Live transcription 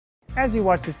As you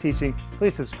watch this teaching,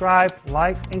 please subscribe,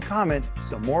 like, and comment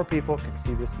so more people can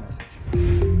see this message.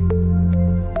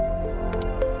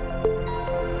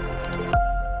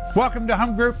 Welcome to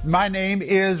Home Group. My name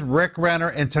is Rick Renner,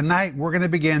 and tonight we're going to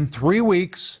begin 3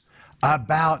 weeks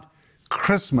about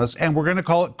Christmas, and we're going to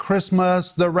call it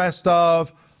Christmas, the rest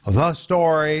of the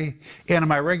story. In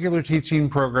my regular teaching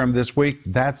program this week,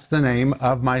 that's the name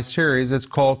of my series. It's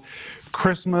called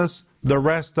Christmas, the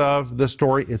rest of the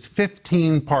story. It's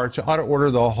 15 parts. You ought to order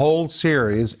the whole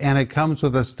series, and it comes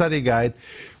with a study guide,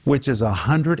 which is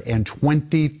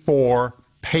 124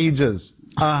 pages.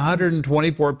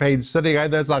 124-page study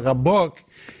guide. That's like a book.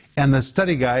 And the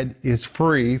study guide is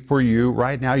free for you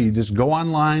right now. You just go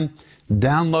online,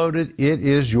 download it. It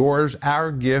is yours,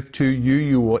 our gift to you.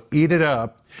 You will eat it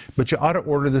up. But you ought to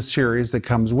order the series that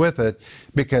comes with it,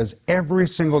 because every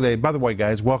single day, by the way,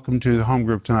 guys, welcome to the Home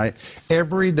Group tonight.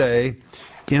 Every day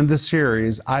in the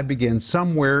series, I begin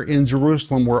somewhere in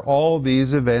Jerusalem where all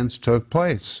these events took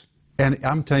place. And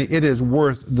I'm telling you, it is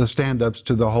worth the stand-ups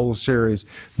to the whole series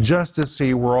just to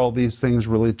see where all these things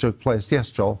really took place.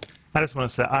 Yes, Joel? I just want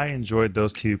to say I enjoyed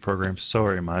those TV programs so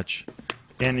very much.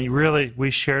 And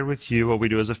we shared with you what we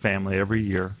do as a family every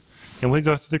year. And we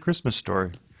go through the Christmas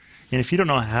story. And if you don't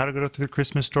know how to go through the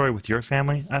Christmas story with your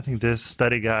family, I think this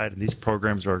study guide and these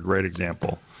programs are a great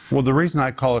example. Well, the reason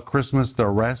I call it Christmas, the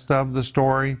rest of the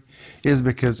story, is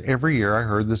because every year I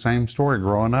heard the same story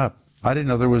growing up. I didn't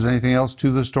know there was anything else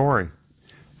to the story.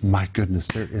 My goodness,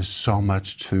 there is so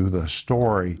much to the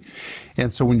story.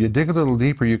 And so when you dig a little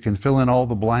deeper, you can fill in all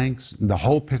the blanks. The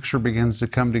whole picture begins to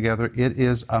come together. It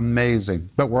is amazing.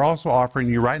 But we're also offering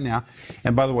you right now,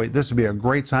 and by the way, this would be a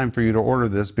great time for you to order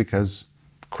this because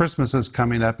Christmas is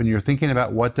coming up and you're thinking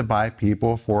about what to buy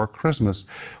people for Christmas.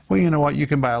 Well, you know what? You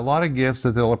can buy a lot of gifts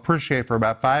that they'll appreciate for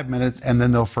about 5 minutes and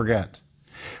then they'll forget.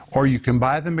 Or you can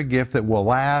buy them a gift that will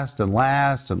last and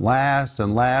last and last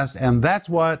and last. And that's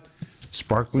what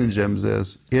Sparkling Gems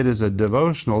is. It is a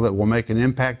devotional that will make an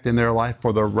impact in their life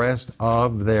for the rest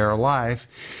of their life.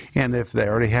 And if they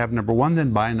already have number one,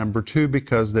 then buy number two,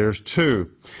 because there's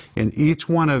two. In each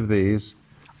one of these,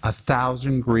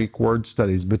 1,000 Greek word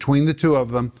studies. Between the two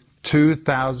of them,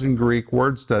 2,000 Greek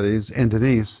word studies. And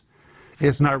Denise,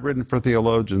 it's not written for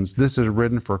theologians. This is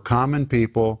written for common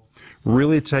people,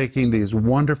 really taking these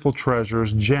wonderful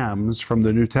treasures, gems from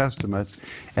the New Testament,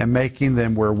 and making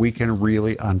them where we can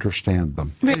really understand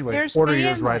them. Anyway, order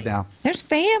yours right now. There's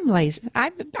families.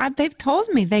 They've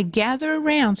told me they gather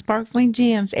around Sparkling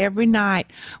Gems every night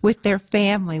with their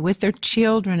family, with their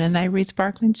children, and they read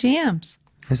Sparkling Gems.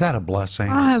 Is that a blessing?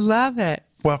 Oh, I love it.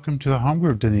 Welcome to the Home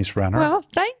Group, Denise Renner. Well,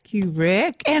 thank you,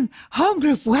 Rick. And Home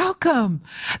Group, welcome.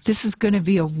 This is going to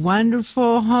be a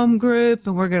wonderful Home Group,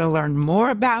 and we're going to learn more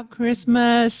about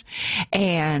Christmas,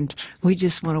 and we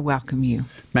just want to welcome you.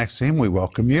 Maxime, we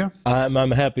welcome you.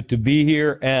 I'm happy to be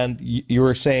here, and you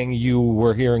were saying you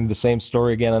were hearing the same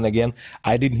story again and again.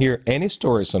 I didn't hear any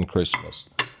stories on Christmas.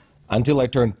 Until I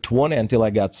turned 20, until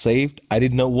I got saved, I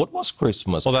didn't know what was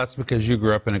Christmas. Well, that's because you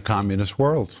grew up in a communist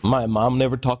world. My mom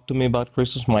never talked to me about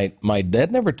Christmas. My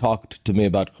dad never talked to me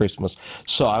about Christmas.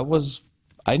 So I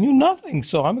knew nothing,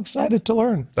 so I'm excited to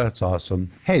learn. That's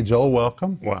awesome. Hey, Joel,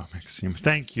 welcome. Wow, Maxime,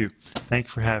 thank you. Thank you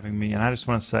for having me. And I just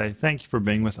want to say thank you for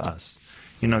being with us.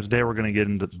 You know, today we're going to get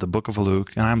into the book of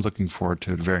Luke, and I'm looking forward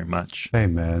to it very much.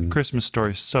 Amen. Christmas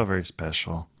story is so very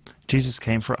special. Jesus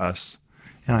came for us,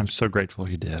 and I'm so grateful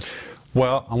he did.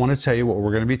 Well, I want to tell you what we're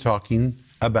going to be talking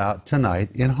about tonight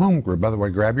in Home Group. By the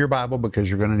way, grab your Bible because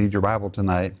you're going to need your Bible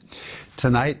tonight.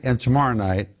 Tonight and tomorrow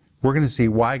night, we're going to see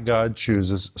why God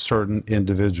chooses certain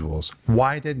individuals.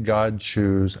 Why did God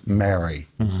choose Mary?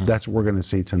 That's what we're going to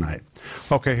see tonight.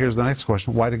 Okay, here's the next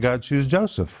question. Why did God choose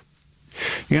Joseph?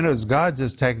 You know, does God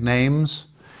just take names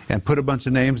and put a bunch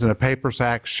of names in a paper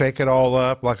sack, shake it all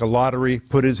up like a lottery,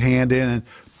 put his hand in and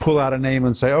pull out a name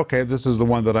and say, okay, this is the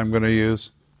one that I'm going to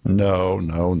use? No,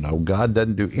 no, no. God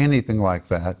doesn't do anything like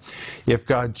that. If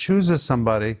God chooses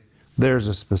somebody, there's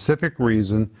a specific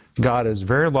reason. God is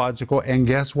very logical. And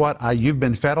guess what? You've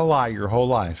been fed a lie your whole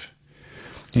life.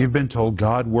 You've been told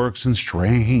God works in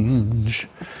strange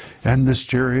and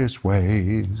mysterious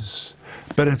ways.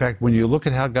 But in fact, when you look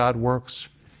at how God works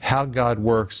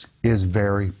is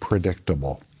very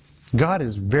predictable. God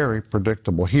is very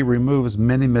predictable. He removes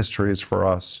many mysteries for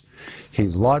us.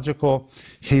 He's logical,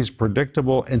 he's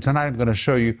predictable, and tonight I'm going to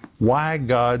show you why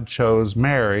God chose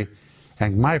Mary.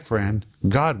 And my friend,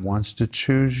 God wants to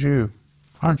choose you.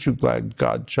 Aren't you glad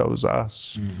God chose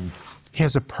us? He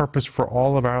has a purpose for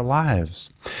all of our lives.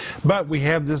 But we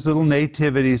have this little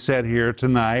nativity set here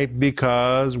tonight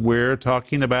because we're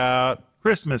talking about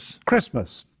Christmas.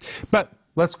 Christmas. But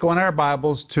let's go in our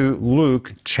Bibles to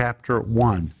Luke chapter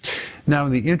 1. Now,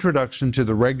 in the introduction to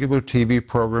the regular TV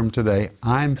program today,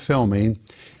 I'm filming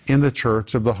in the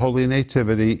Church of the Holy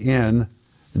Nativity in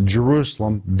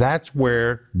Jerusalem. That's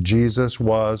where Jesus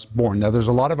was born. Now, there's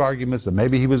a lot of arguments that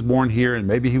maybe he was born here and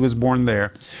maybe he was born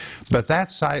there, but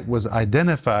that site was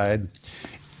identified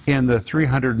in the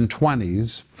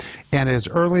 320s, and as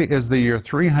early as the year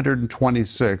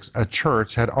 326, a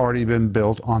church had already been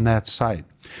built on that site.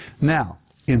 Now,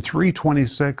 in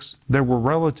 326, there were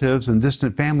relatives and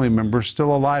distant family members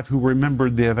still alive who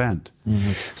remembered the event.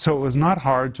 So it was not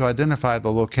hard to identify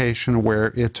the location where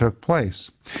it took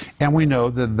place. And we know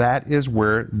that that is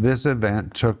where this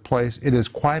event took place. It is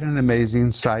quite an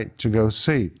amazing sight to go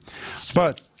see.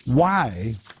 But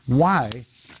why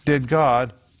did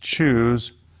God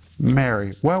choose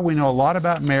Mary? Well, we know a lot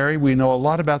about Mary. We know a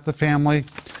lot about the family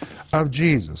of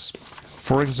Jesus.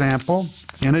 For example,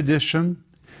 in addition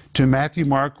to Matthew,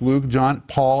 Mark, Luke, John,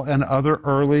 Paul, and other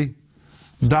early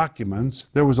documents,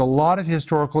 there was a lot of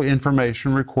historical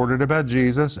information recorded about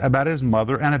Jesus, about his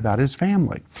mother, and about his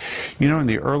family. You know, in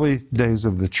the early days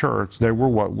of the church, there were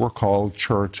what were called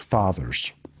church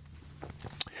fathers.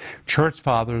 Church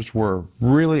fathers were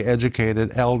really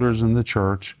educated elders in the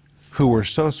church who were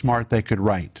so smart they could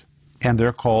write. And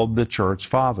they're called the church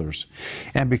fathers.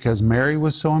 And because Mary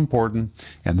was so important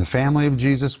and the family of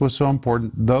Jesus was so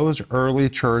important, those early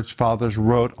church fathers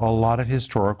wrote a lot of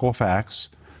historical facts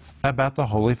about the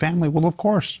Holy Family. Well, of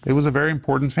course, it was a very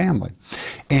important family.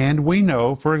 And we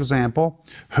know, for example,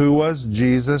 who was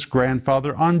Jesus'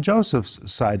 grandfather on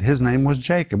Joseph's side. His name was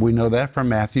Jacob. We know that from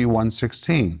Matthew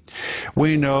 1:16.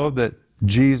 We know that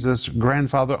Jesus'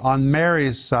 grandfather on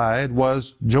Mary's side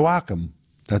was Joachim.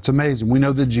 That's amazing. We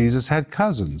know that Jesus had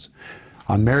cousins.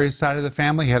 On Mary's side of the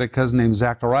family, he had a cousin named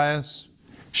Zacharias.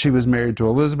 She was married to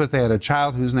Elizabeth. They had a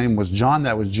child whose name was John.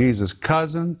 That was Jesus'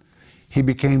 cousin. He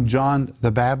became John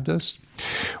the Baptist.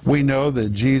 We know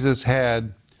that Jesus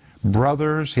had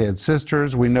brothers, he had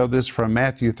sisters. We know this from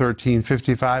Matthew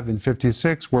 13:55 and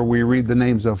 56, where we read the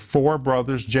names of 4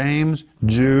 brothers, James,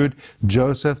 Jude,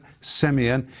 Joseph,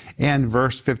 Simeon. And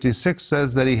verse 56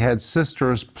 says that he had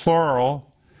sisters, plural,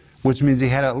 which means he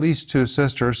had at least 2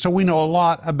 sisters. So we know a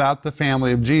lot about the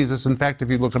family of Jesus. In fact, if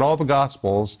you look at all the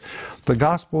Gospels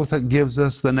that gives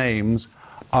us the names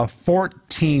of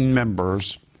 14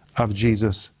 members of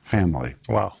Jesus' family.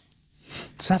 Wow.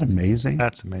 Is that amazing?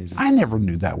 That's amazing. I never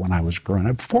knew that when I was growing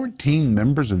up. 14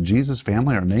 members of Jesus'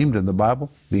 family are named in the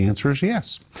Bible? The answer is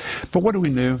yes. But what do we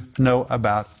know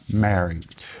about Mary?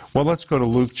 Well, let's go to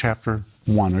Luke chapter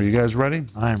 1. Are you guys ready?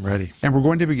 I am ready. And we're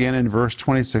going to begin in verse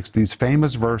 26, these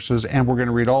famous verses, and we're going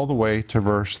to read all the way to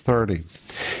verse 30.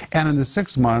 And in the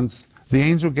 6th month, the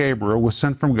angel Gabriel was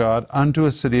sent from God unto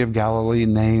a city of Galilee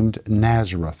named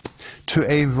Nazareth, to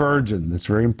a virgin, that's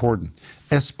very important,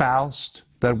 espoused,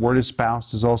 that word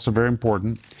espoused is also very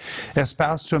important,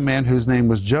 espoused to a man whose name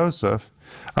was Joseph,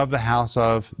 of the house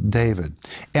of David.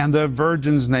 And the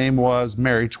virgin's name was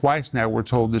Mary. Twice now we're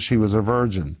told that she was a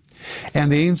virgin.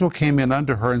 And the angel came in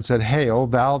unto her and said, Hail,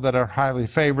 thou that art highly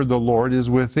favored, the Lord is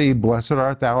with thee. Blessed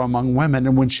art thou among women.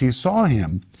 And when she saw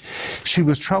him, she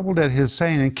was troubled at his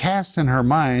saying, and cast in her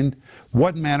mind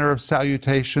what manner of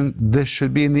salutation this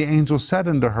should be. And the angel said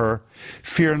unto her,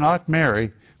 Fear not,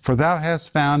 Mary, for thou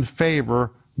hast found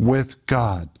favor with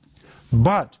God.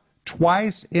 But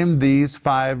twice in these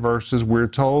 5 verses we're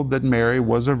told that Mary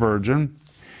was a virgin.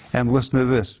 And listen to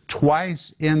this.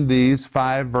 Twice in these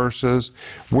 5 verses,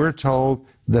 we're told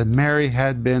that Mary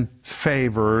had been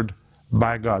favored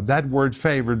by God. That word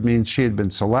favored means she had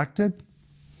been selected.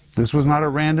 This was not a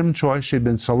random choice. She had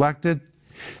been selected.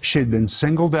 She had been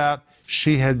singled out.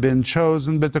 She had been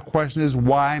chosen. But the question is,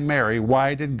 why Mary?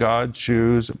 Why did God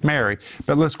choose Mary?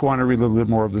 But let's go on and read a little bit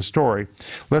more of the story.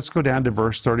 Let's go down to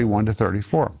verse 31 to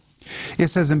 34. It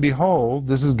says, And behold,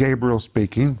 this is Gabriel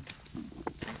speaking,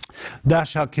 Thou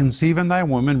shalt conceive in thy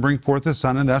womb and bring forth a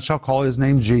son, and thou shalt call his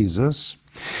name Jesus.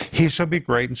 He shall be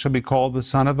great and shall be called the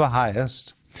Son of the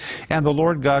Highest. And the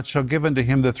Lord God shall give unto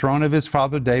him the throne of his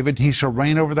father David. He shall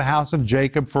reign over the house of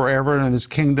Jacob forever, and of his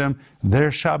kingdom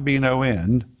there shall be no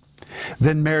end.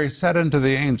 Then Mary said unto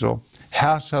the angel,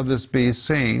 How shall this be,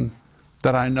 seeing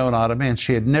that I know not a man?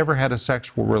 She had never had a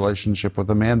sexual relationship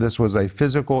with a man. This was a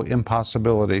physical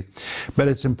impossibility. But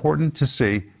it's important to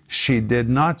see, she did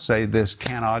not say this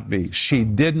cannot be. She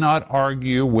did not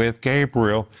argue with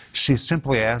Gabriel. She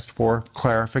simply asked for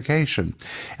clarification.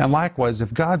 And likewise,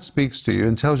 if God speaks to you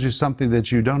and tells you something that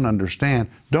you don't understand,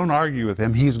 don't argue with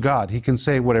him. He's God. He can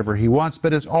say whatever he wants,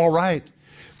 but it's all right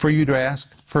for you to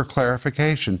ask for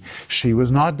clarification. She was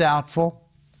not doubtful.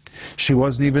 She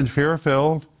wasn't even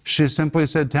fear-filled. She simply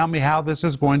said, tell me how this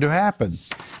is going to happen.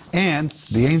 And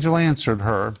the angel answered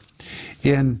her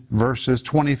in verses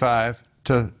 26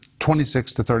 to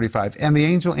 35. And the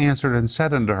angel answered and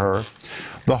said unto her,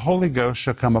 the Holy Ghost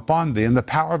shall come upon thee, and the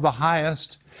power of the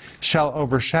highest shall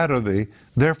overshadow thee.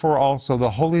 Therefore also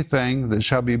the holy thing that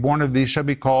shall be born of thee shall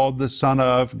be called the Son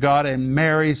of God. And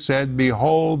Mary said,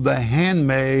 behold, the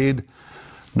handmaid,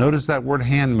 notice that word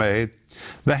handmaid,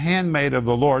 the handmaid of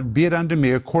the Lord, be it unto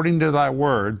me according to thy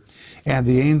word. And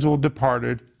the angel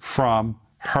departed from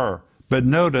her. But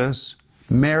notice,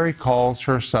 Mary calls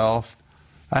herself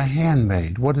a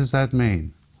handmaid. What does that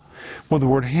mean? Well, the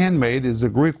word handmaid is the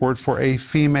Greek word for a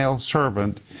female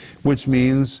servant, which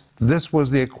means this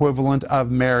was the equivalent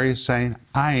of Mary saying,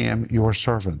 I am your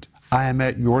servant. I am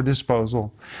at your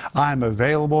disposal. I am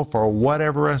available for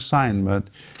whatever assignment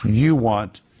you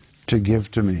want to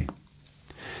give to me.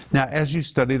 Now, as you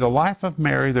study the life of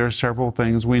Mary, there are several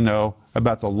things we know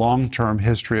about the long-term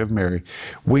history of Mary.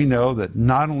 We know that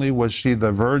not only was she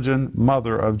the virgin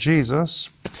mother of Jesus,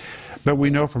 but we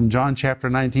know from John chapter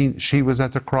 19, she was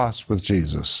at the cross with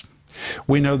Jesus.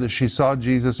 We know that she saw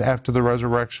Jesus after the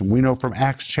resurrection. We know from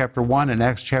Acts chapter 1 and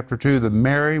Acts chapter 2 that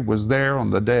Mary was there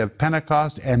on the day of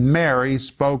Pentecost, and Mary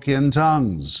spoke in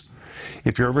tongues.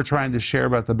 If you're ever trying to share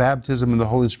about the baptism of the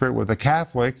Holy Spirit with a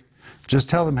Catholic, just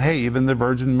tell them, hey, even the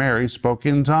Virgin Mary spoke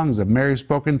in tongues. If Mary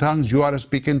spoke in tongues, you ought to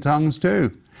speak in tongues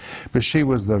too. But she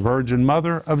was the virgin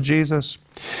mother of Jesus.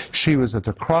 She was at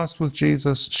the cross with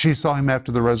Jesus. She saw him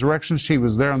after the resurrection. She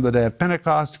was there on the day of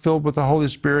Pentecost, filled with the Holy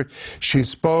Spirit. She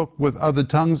spoke with other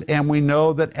tongues. And we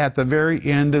know that at the very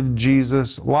end of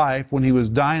Jesus' life, when he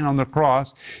was dying on the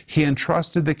cross, he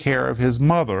entrusted the care of his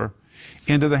mother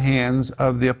into the hands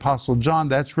of the Apostle John.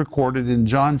 That's recorded in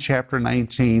John chapter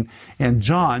 19. And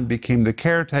John became the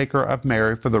caretaker of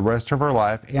Mary for the rest of her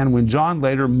life. And when John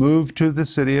later moved to the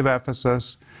city of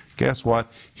Ephesus, guess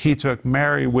what? He took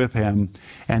Mary with him.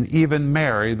 And even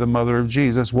Mary, the mother of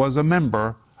Jesus, was a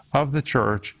member of the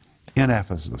church in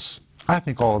Ephesus. I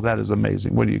think all of that is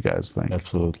amazing. What do you guys think?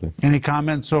 Absolutely. Any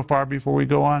comments so far before we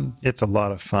go on? It's a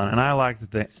lot of fun. And I like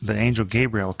that the angel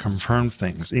Gabriel confirmed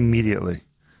things immediately.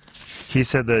 He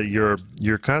said that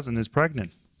your cousin is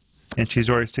pregnant, and she's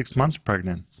already 6 months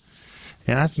pregnant.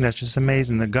 And I think that's just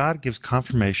amazing that God gives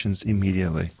confirmations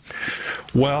immediately.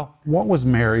 Well, what was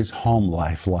Mary's home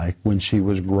life like when she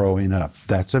was growing up?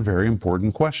 That's a very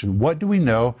important question. What do we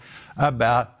know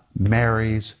about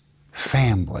Mary's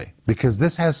family? Because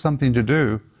this has something to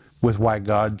do with why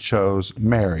God chose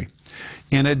Mary.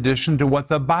 In addition to what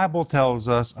the Bible tells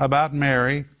us about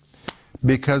Mary,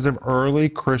 because of early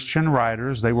Christian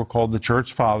writers, they were called the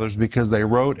church fathers because they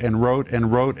wrote and wrote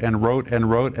and wrote and wrote and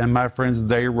wrote, and my friends,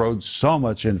 they wrote so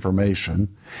much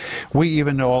information. We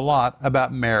even know a lot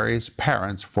about Mary's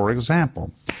parents. For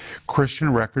example,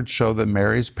 Christian records show that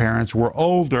Mary's parents were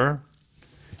older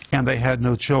and they had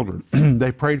no children.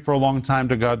 They prayed for a long time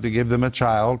to God to give them a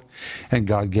child, and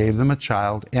God gave them a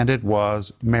child, and it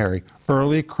was Mary.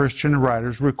 Early Christian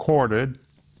writers recorded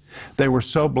they were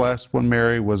so blessed when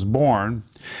Mary was born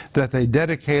that they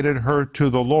dedicated her to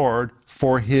the Lord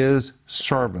for his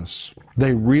service.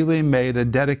 They really made a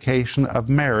dedication of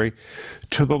Mary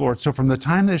to the Lord. So from the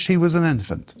time that she was an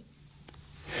infant,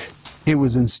 it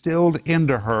was instilled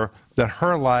into her that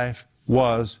her life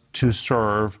was to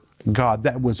serve God.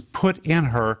 That was put in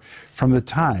her from the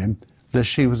time that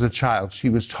she was a child. She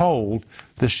was told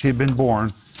that she had been born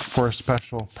for a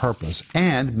special purpose.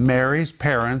 And Mary's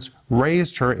parents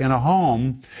raised her in a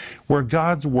home where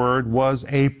God's Word was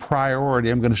a priority.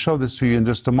 I'm going to show this to you in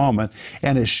just a moment.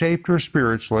 And it shaped her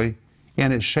spiritually,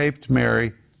 and it shaped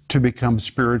Mary to become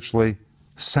spiritually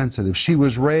sensitive. She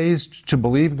was raised to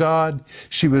believe God.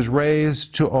 She was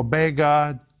raised to obey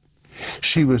God.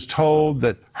 She was told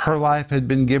that her life had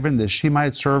been given that she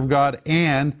might serve God.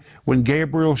 And when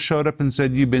Gabriel showed up and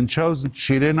said, you've been chosen,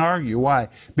 she didn't argue. Why?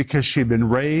 Because she'd been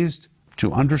raised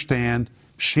to understand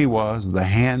she was the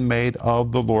handmaid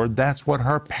of the Lord. That's what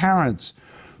her parents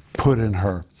put in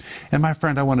her. And my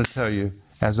friend, I want to tell you,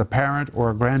 as a parent or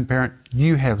a grandparent,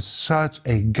 you have such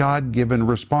a God-given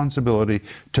responsibility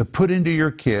to put into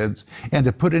your kids and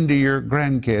to put into your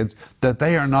grandkids that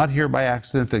they are not here by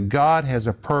accident, that God has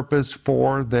a purpose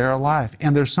for their life.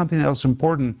 And there's something else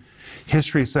important.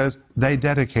 History says they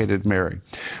dedicated Mary.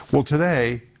 Well,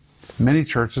 today, many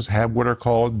churches have what are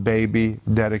called baby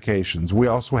dedications. We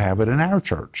also have it in our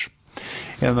church.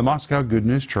 In the Moscow Good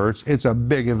News Church, it's a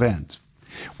big event.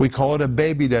 We call it a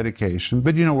baby dedication,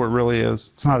 but you know what it really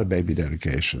is? It's not a baby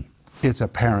dedication. It's a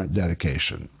parent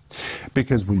dedication.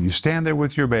 Because when you stand there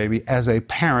with your baby, as a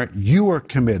parent, you are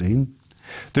committing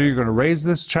that you're going to raise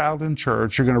this child in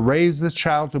church, you're going to raise this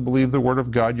child to believe the Word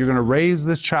of God, you're going to raise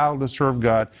this child to serve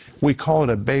God. We call it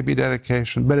a baby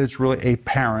dedication, but it's really a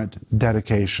parent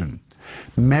dedication.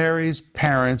 Mary's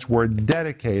parents were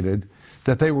dedicated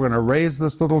that they were going to raise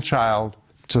this little child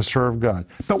to serve God.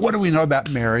 But what do we know about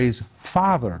Mary's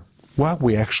father? Well,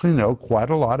 we actually know quite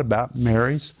a lot about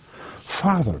Mary's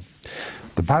father.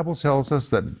 The Bible tells us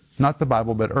that, not the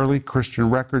Bible, but early Christian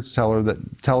records tell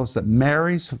us that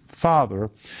Mary's father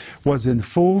was in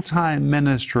full-time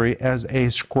ministry as a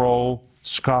scroll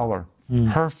scholar.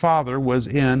 Her father was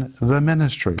in the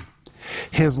ministry.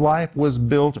 His life was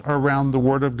built around the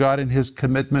Word of God and his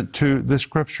commitment to the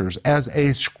Scriptures. As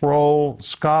a scroll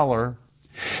scholar,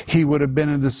 he would have been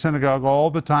in the synagogue all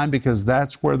the time because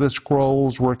that's where the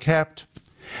scrolls were kept.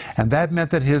 And that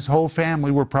meant that his whole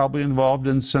family were probably involved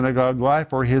in synagogue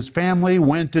life, or his family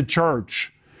went to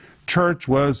church. Church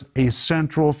was a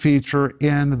central feature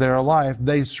in their life.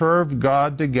 They served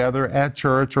God together at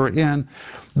church or in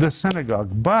the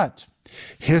synagogue. But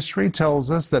history tells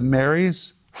us that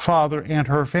Mary's father and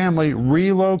her family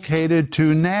relocated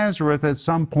to Nazareth at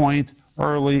some point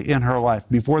early in her life.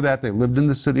 Before that, they lived in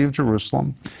the city of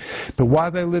Jerusalem. But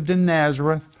while they lived in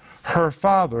Nazareth, her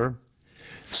father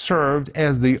served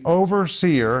as the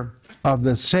overseer of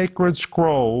the sacred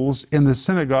scrolls in the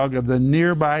synagogue of the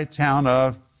nearby town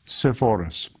of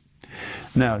Sepphoris.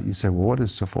 Now, you say, well, what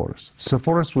is Sepphoris?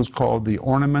 Sepphoris was called the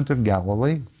Ornament of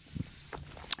Galilee.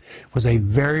 It was a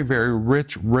very, very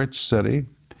rich city.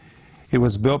 It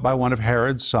was built by one of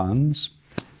Herod's sons.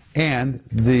 And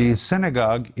the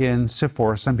synagogue in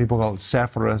Sepphoris, some people call it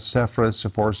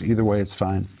Sepphoris, either way it's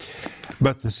fine.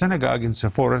 But the synagogue in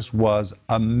Sepphoris was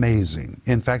amazing.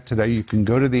 In fact, today you can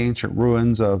go to the ancient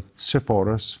ruins of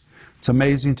Sepphoris. It's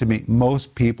amazing to me.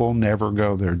 Most people never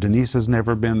go there. Denise has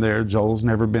never been there. Joel's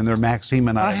never been there. Maxime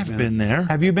and I have been there.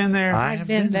 Have you been there? I've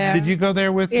been there. Did you go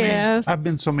there with me? Yes. I've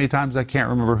been so many times I can't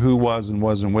remember who was and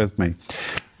wasn't with me.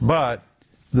 But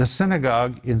the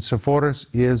synagogue in Sepphoris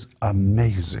is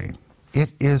amazing.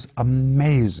 It is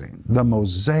amazing. The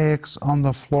mosaics on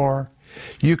the floor.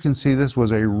 You can see this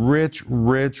was a rich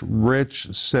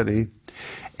city.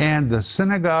 And the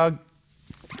synagogue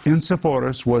in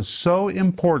Sepphoris was so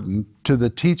important to the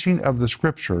teaching of the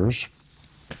Scriptures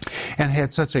and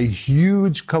had such a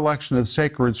huge collection of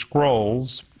sacred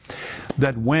scrolls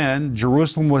that when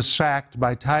Jerusalem was sacked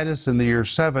by Titus in the year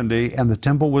 70 and the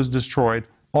temple was destroyed,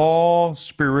 all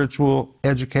spiritual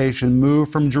education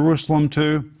moved from Jerusalem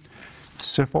to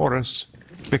Sepphoris,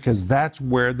 because that's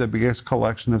where the biggest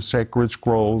collection of sacred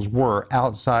scrolls were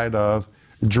outside of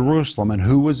Jerusalem. And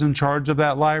who was in charge of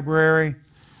that library?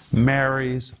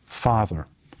 Mary's father.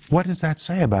 What does that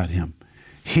say about him?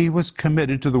 He was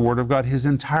committed to the Word of God. His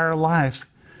entire life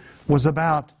was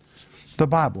about the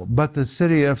Bible. But the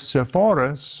city of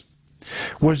Sepphoris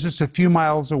was just a few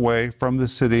miles away from the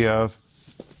city of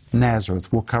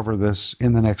Nazareth. We'll cover this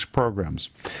in the next programs.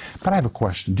 But I have a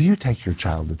question. Do you take your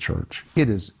child to church? It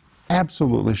is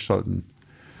absolutely certain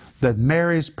that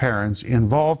Mary's parents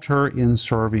involved her in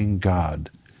serving God.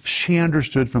 She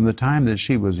understood from the time that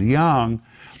she was young,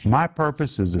 my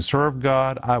purpose is to serve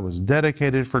God. I was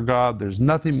dedicated for God. There's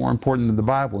nothing more important than the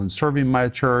Bible and serving my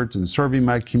church and serving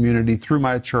my community through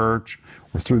my church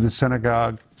or through the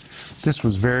synagogue. This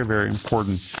was very, very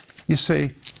important. You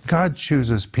see, God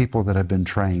chooses people that have been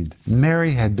trained.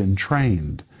 Mary had been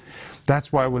trained.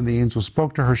 That's why when the angel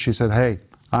spoke to her, she said, hey,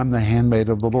 I'm the handmaid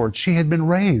of the Lord. She had been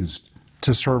raised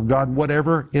to serve God,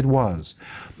 whatever it was.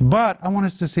 But I want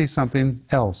us to see something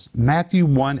else. Matthew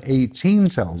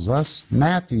 1:18 tells us,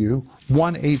 Matthew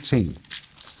 1:18.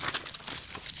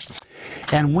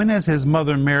 And when as his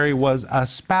mother Mary was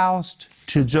espoused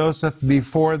to Joseph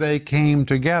before they came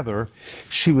together,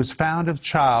 she was found of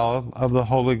child of the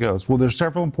Holy Ghost. Well, there's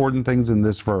several important things in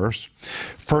this verse.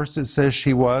 First, it says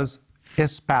she was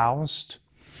espoused.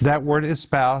 That word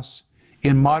espoused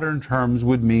in modern terms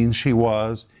would mean she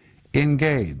was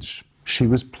engaged. She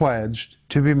was pledged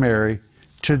to be married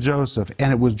to Joseph.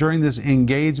 And it was during this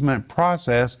engagement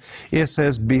process, it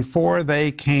says, before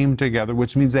they came together,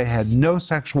 which means they had no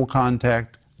sexual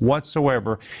contact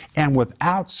whatsoever. And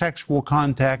without sexual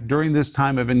contact during this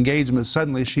time of engagement,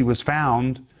 suddenly she was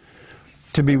found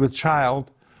to be with child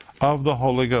of the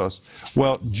Holy Ghost.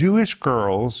 Well, Jewish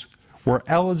girls were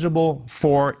eligible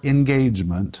for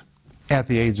engagement at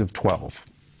the age of 12.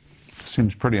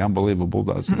 Seems pretty unbelievable,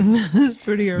 doesn't it? It's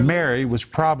pretty early. Mary was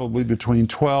probably between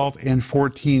 12 and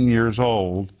 14 years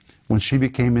old when she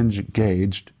became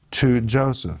engaged to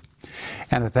Joseph.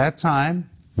 And at that time,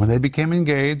 when they became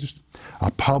engaged, a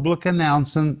public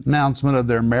announcement of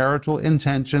their marital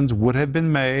intentions would have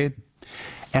been made,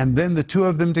 And then the two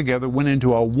of them together went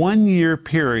into a 1-year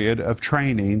period of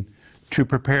training to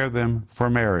prepare them for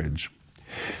marriage.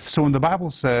 So when the Bible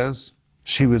says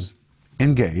she was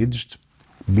engaged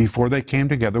before they came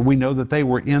together, we know that they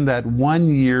were in that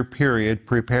 1-year period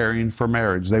preparing for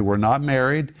marriage. They were not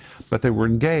married, but they were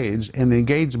engaged, and the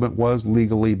engagement was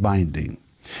legally binding.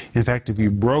 In fact, if you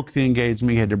broke the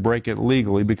engagement, you had to break it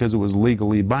legally because it was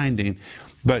legally binding,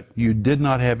 but you did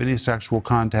not have any sexual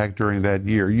contact during that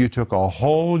year. You took a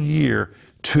whole year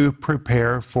to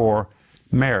prepare for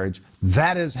marriage.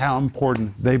 That is how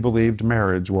important they believed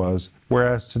marriage was.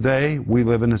 Whereas today, we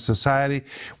live in a society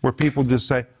where people just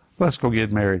say, let's go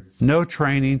get married. No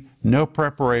training, no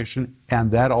preparation,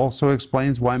 and that also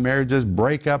explains why marriages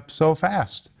break up so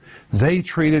fast. They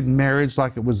treated marriage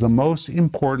like it was the most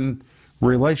important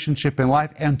relationship in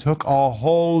life and took a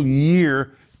whole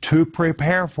year to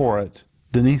prepare for it.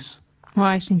 Denise? Well,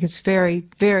 I think it's very,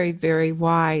 very, very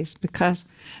wise because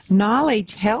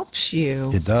knowledge helps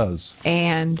you. It does.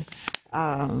 And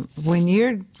when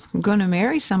you're going to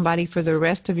marry somebody for the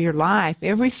rest of your life,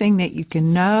 everything that you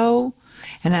can know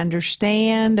and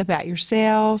understand about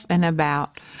yourself and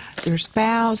about your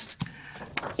spouse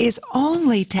is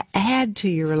only to add to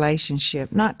your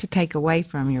relationship, not to take away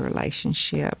from your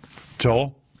relationship.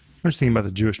 Joel? I was thinking about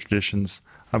the Jewish traditions.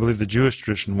 I believe the Jewish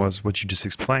tradition was what you just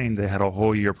explained. They had a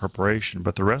whole year preparation,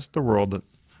 but the rest of the world that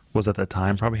was at that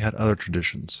time probably had other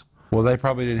traditions. Well, they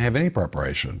probably didn't have any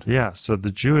preparation. Yeah, so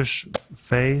the Jewish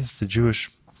faith, the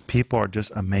Jewish people are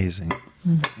just amazing.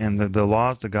 And the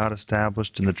laws that God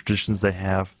established and the traditions they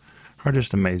have are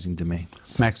just amazing to me.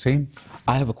 Maxine?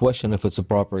 I have a question if it's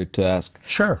appropriate to ask.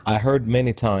 Sure. I heard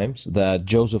many times that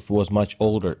Joseph was much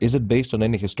older. Is it based on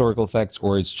any historical facts,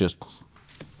 or it's just,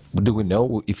 do we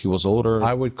know if he was older?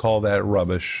 I would call that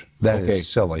rubbish. That Okay. is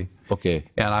silly. Okay.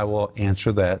 And I will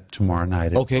answer that tomorrow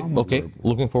night. at Okay, Home okay. Group.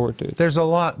 Looking forward to it. There's a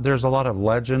lot of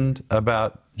legend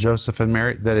about Joseph and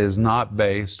Mary that is not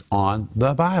based on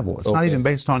the Bible. It's not Okay. even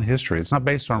based on history. It's not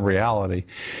based on reality.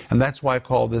 And that's why I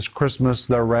call this Christmas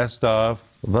the rest of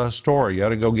the story. You ought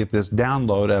to go get this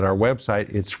download at our website.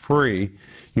 It's free.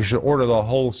 You should order the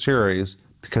whole series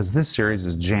because this series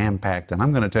is jam-packed. And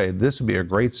I'm going to tell you, this would be a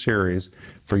great series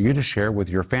for you to share with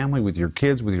your family, with your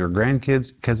kids, with your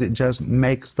grandkids, because it just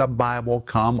makes the Bible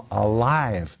come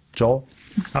alive. Joel?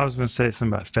 I was going to say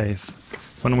something about faith.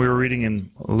 When we were reading in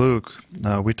Luke,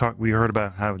 we heard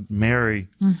about how Mary,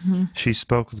 she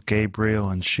spoke with Gabriel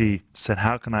and she said,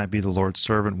 "How can I be the Lord's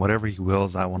servant? Whatever He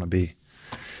wills, I want to be."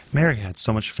 Mary had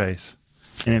so much faith,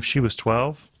 and if she was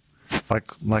 12,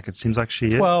 like it seems like she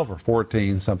is, 12 or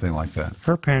 14, something like that.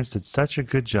 her parents did such a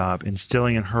good job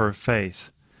instilling in her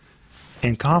faith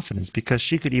and confidence because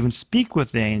she could even speak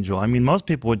with the angel. I mean, most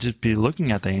people would just be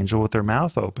looking at the angel with their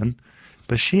mouth open.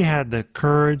 But she had the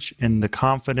courage and the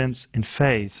confidence and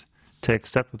faith to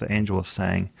accept what the angel was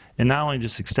saying. And not only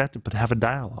just accept it, but have a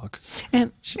dialogue.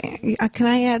 And can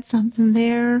I add something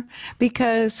there?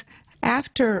 Because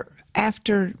after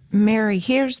Mary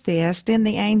hears this, then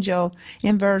the angel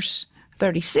in verse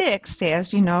 36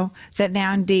 says, that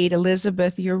now indeed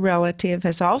Elizabeth, your relative,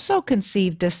 has also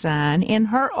conceived a son in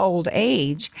her old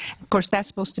age. Of course, that's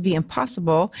supposed to be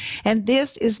impossible. And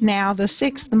this is now the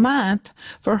 6th month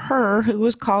for her who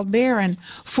was called barren.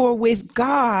 For with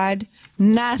God,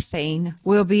 nothing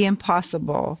will be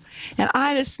impossible. And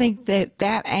I just think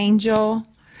that angel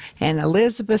and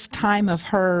Elizabeth's time of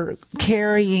her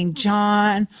carrying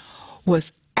John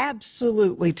was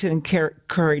absolutely to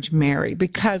encourage Mary,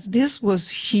 because this was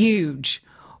huge,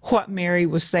 what Mary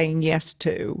was saying yes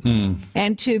to.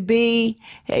 And to be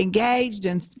engaged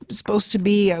and supposed to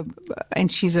be,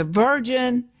 and she's a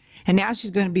virgin, and now she's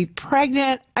going to be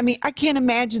pregnant. I mean, I can't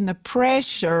imagine the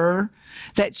pressure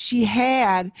that she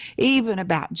had even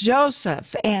about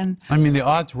Joseph. And I mean, the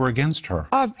odds were against her.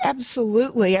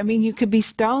 absolutely. I mean, you could be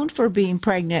stoned for being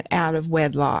pregnant out of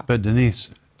wedlock. But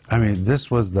Denise, I mean,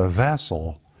 this was the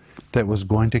vessel that was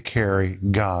going to carry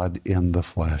God in the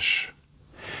flesh.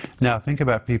 Now, think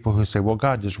about people who say, well,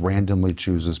 God just randomly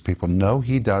chooses people. No,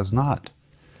 He does not.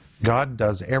 God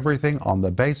does everything on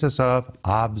the basis of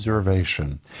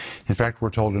observation. In fact,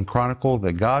 we're told in Chronicle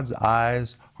that God's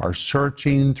eyes are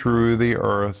searching through the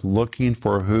earth looking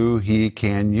for who He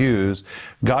can use.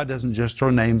 God doesn't just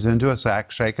throw names into a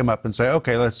sack, shake them up, and say,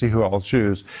 okay, let's see who I'll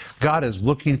choose. God is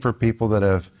looking for people that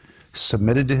have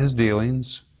submitted to His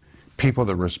dealings, people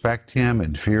that respect Him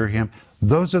and fear Him.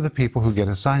 Those are the people who get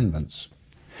assignments.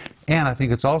 And I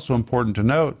think it's also important to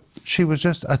note, she was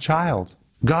just a child.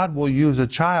 God will use a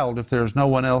child if there's no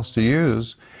one else to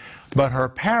use. But her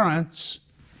parents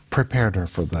prepared her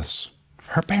for this.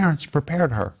 Her parents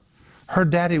prepared her. Her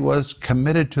daddy was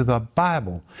committed to the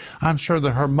Bible. I'm sure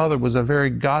that her mother was a very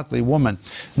godly woman.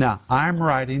 Now, I'm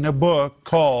writing a book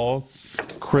called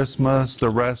Christmas, the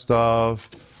Rest of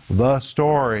the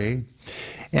Story.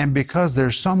 And because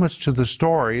there's so much to the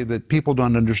story that people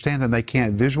don't understand and they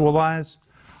can't visualize,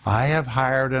 I have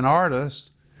hired an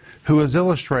artist who is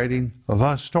illustrating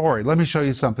the story. Let me show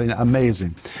you something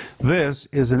amazing. This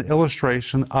is an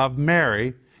illustration of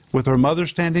Mary with her mother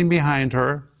standing behind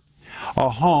her, a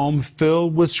home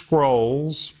filled with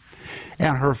scrolls,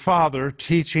 and her father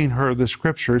teaching her the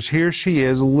scriptures. Here she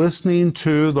is listening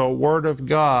to the Word of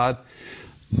God.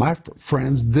 My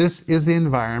friends, this is the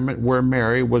environment where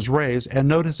Mary was raised. And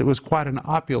notice it was quite an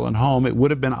opulent home. It would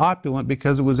have been opulent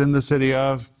because it was in the city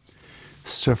of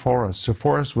Sepphoris.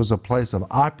 Sepphoris was a place of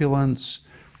opulence,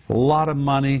 a lot of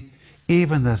money.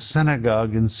 Even the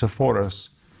synagogue in Sepphoris,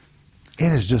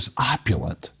 it is just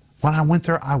opulent. When I went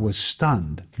there, I was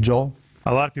stunned. Joel?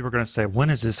 A lot of people are going to say,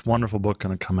 when is this wonderful book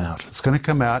going to come out? It's going to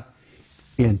come out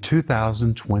in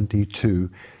 2022.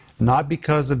 Not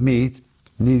because of me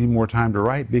needing more time to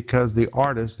write, because the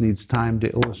artist needs time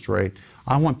to illustrate.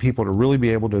 I want people to really be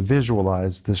able to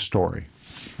visualize this story.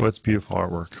 Well, it's beautiful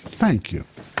artwork. Thank you.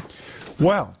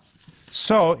 Well,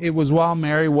 so it was while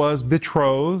Mary was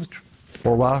betrothed,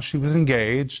 or while she was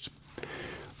engaged,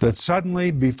 that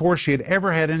suddenly, before she had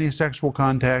ever had any sexual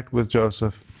contact with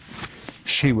Joseph,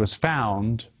 she was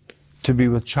found to be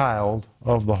with child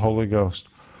of the Holy Ghost.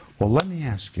 Well, let me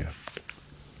ask you,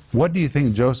 what do you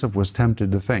think Joseph was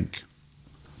tempted to think?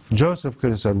 Joseph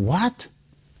could have said, "What?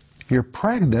 You're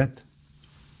pregnant?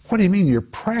 What do you mean you're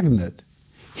pregnant?"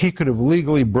 He could have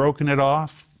legally broken it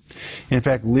off. In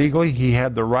fact, legally, he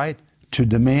had the right to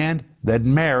demand that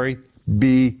Mary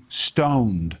be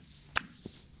stoned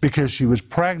because she was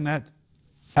pregnant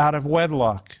out of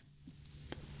wedlock.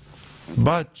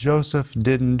 But Joseph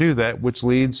didn't do that, which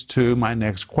leads to my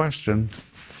next question.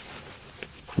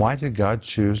 Why did God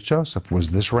choose Joseph?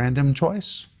 Was this random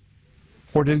choice?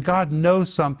 Or did God know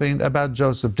something about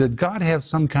Joseph? Did God have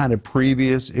some kind of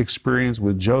previous experience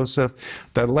with Joseph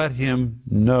that let him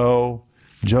know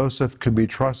Joseph could be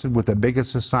trusted with the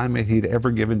biggest assignment he'd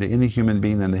ever given to any human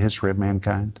being in the history of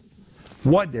mankind?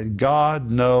 What did God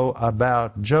know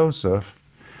about Joseph?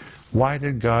 Why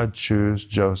did God choose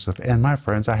Joseph? And my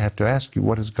friends, I have to ask you,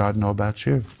 what does God know about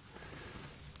you?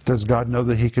 Does God know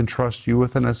that He can trust you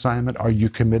with an assignment? Are you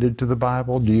committed to the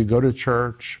Bible? Do you go to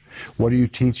church? What are you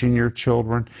teaching your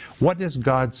children? What does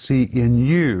God see in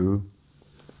you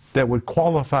that would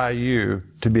qualify you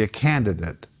to be a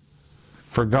candidate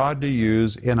for God to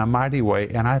use in a mighty way?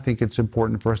 And I think it's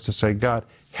important for us to say, God,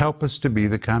 help us to be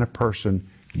the kind of person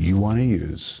you want to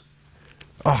use.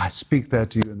 Oh, I speak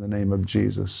that to you in the name of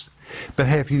Jesus. But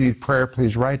hey, if you need prayer,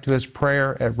 please write to us,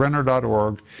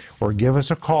 prayer@renner.org, or give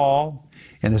us a call.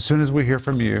 And as soon as we hear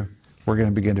from you, we're going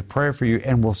to begin to pray for you,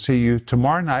 and we'll see you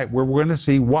tomorrow night, where we're going to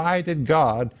see why did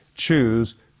God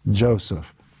choose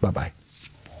Joseph. Bye-bye.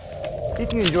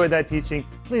 If you enjoyed that teaching,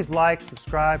 please like,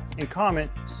 subscribe, and comment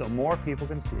so more people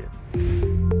can see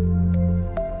it.